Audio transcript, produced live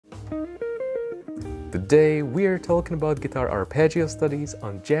Today we are talking about guitar arpeggio studies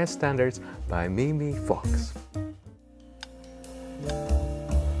on jazz standards by Mimi Fox.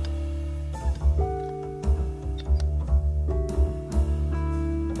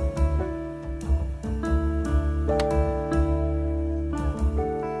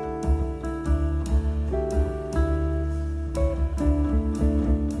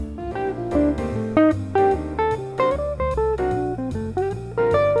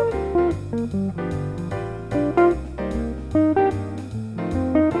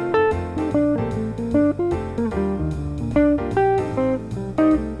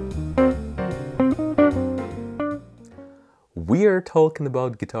 We are talking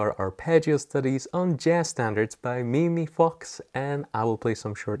about guitar arpeggio studies on jazz standards by Mimi Fox, and I will play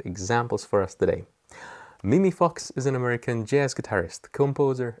some short examples for us today. Mimi Fox is an American jazz guitarist,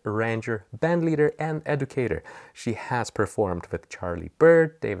 composer, arranger, bandleader, and educator. She has performed with Charlie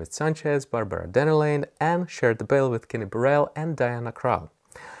Bird, David Sanchez, Barbara Dennerlein, and shared the bill with Kenny Burrell and Diana Krall.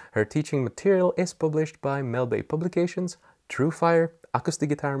 Her teaching material is published by Mel Bay Publications, True Fire, Acoustic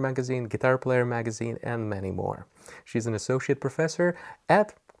Guitar Magazine, Guitar Player Magazine, and many more. She's an associate professor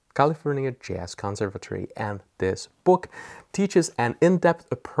at California Jazz Conservatory, and this book teaches an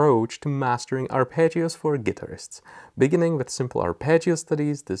in-depth approach to mastering arpeggios for guitarists. Beginning with simple arpeggio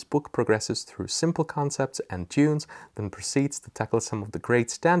studies, this book progresses through simple concepts and tunes, then proceeds to tackle some of the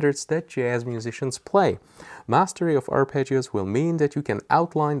great standards that jazz musicians play. Mastery of arpeggios will mean that you can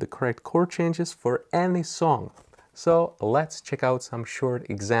outline the correct chord changes for any song. So let's check out some short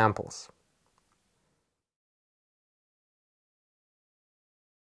examples.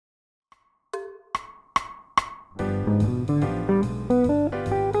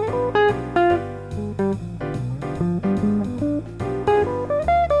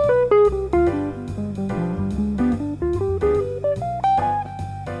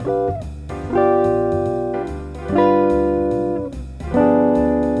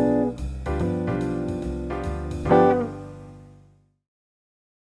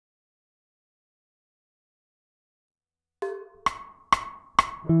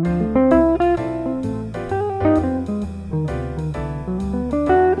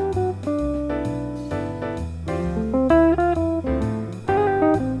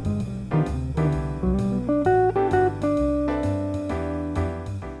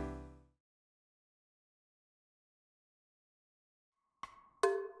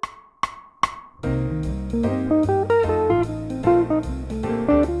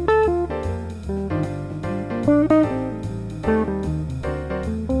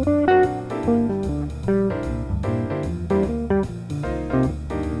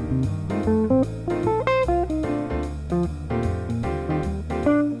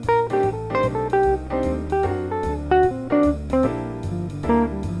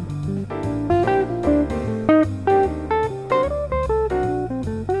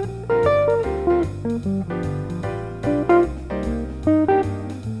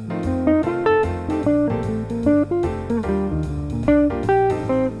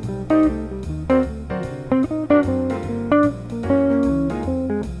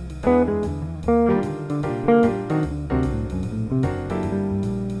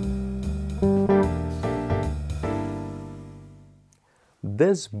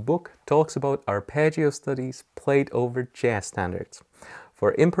 This book talks about arpeggio studies played over jazz standards.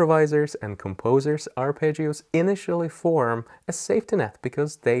 For improvisers and composers, arpeggios initially form a safety net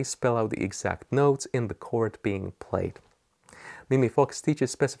because they spell out the exact notes in the chord being played. Mimi Fox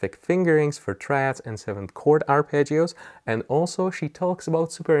teaches specific fingerings for triads and seventh chord arpeggios, and also she talks about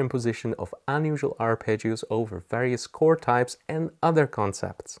superimposition of unusual arpeggios over various chord types and other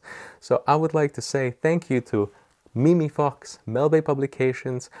concepts. So I would like to say thank you to Mimi Fox, Mel Bay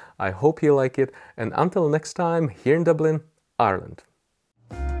Publications. I hope you like it, and until next time, here in Dublin, Ireland.